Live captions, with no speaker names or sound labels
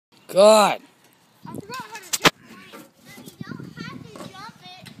God. I forgot how to jump mine. No, you don't have to jump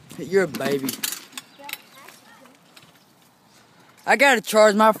it. You're a baby. I gotta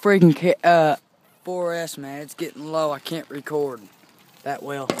charge my freaking 4S, man. It's getting low. I can't record that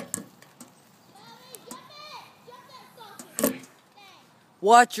well.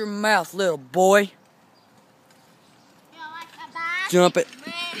 Watch your mouth, little boy. Jump it.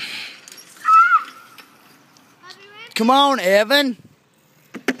 Come on, Evan.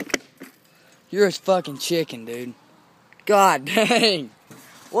 You're a fucking chicken, dude. God dang.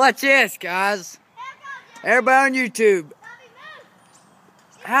 Watch this, guys. Everybody on YouTube.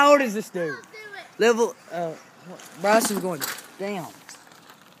 How old is this dude? Level, Bryson's going down.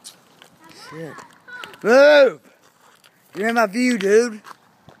 Shit. Move! You're in my view, dude.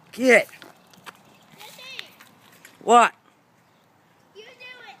 Get. What? You do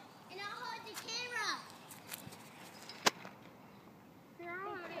it, and I'll hold the camera.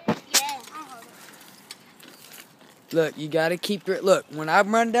 Yeah, I'll hold it. Look, you gotta keep your, look, when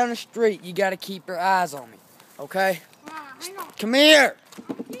I'm running down the street, you gotta keep your eyes on me. Okay? Come here!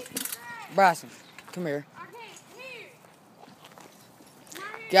 Bryson, come here.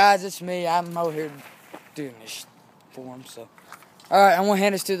 Guys, it's me. I'm over here doing this for him, so. Alright, I'm gonna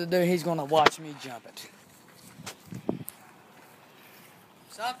hand this to the dude. He's gonna watch me jump it.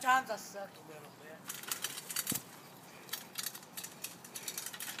 Sometimes I suck a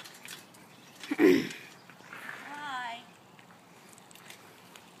little bit. Hi.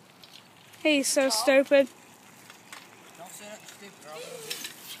 He's so stupid. Don't say nothing stupid, or I'll go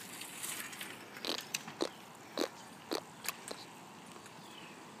get you.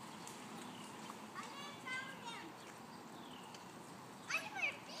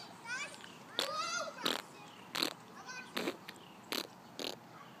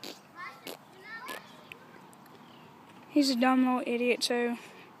 He's a dumb little idiot too.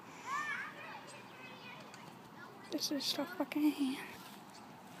 This is so fucking hand.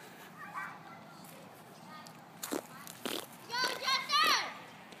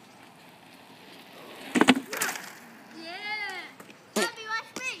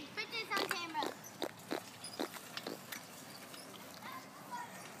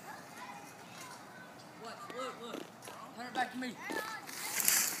 Look. Turn it back to me.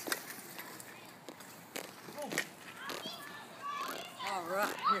 All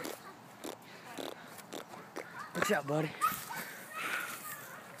right, here. Watch out, buddy.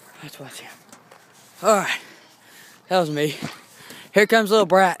 Let's watch out. All right, that was me. Here comes little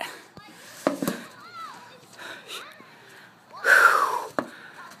brat.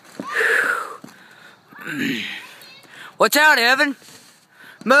 Watch out, Evan.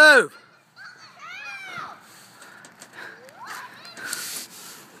 Move.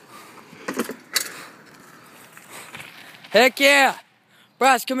 Heck yeah!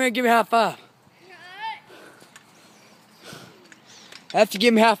 Bryce, come here and give me a high five. After you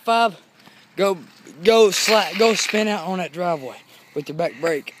give me a high five, go spin out on that driveway with your back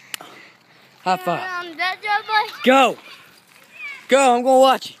brake. High five. Go! Go, I'm gonna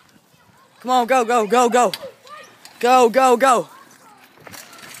watch you. Come on, go. Go.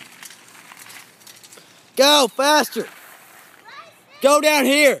 Go, faster. Go down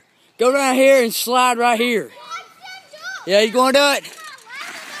here. Go down here and slide right here. Yeah, you gonna do it?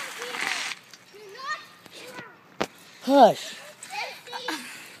 Hush.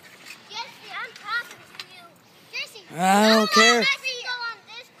 I don't care.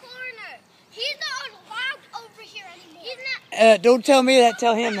 Don't tell me that,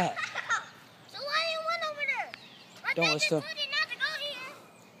 tell him that. Don't listen to him.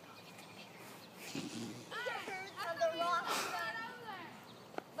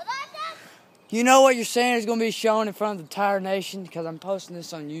 You know what you're saying is going to be shown in front of the entire nation because I'm posting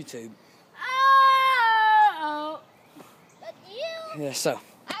this on YouTube. Oh. But you. Yeah, so.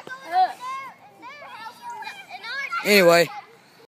 I go in their house Anyway.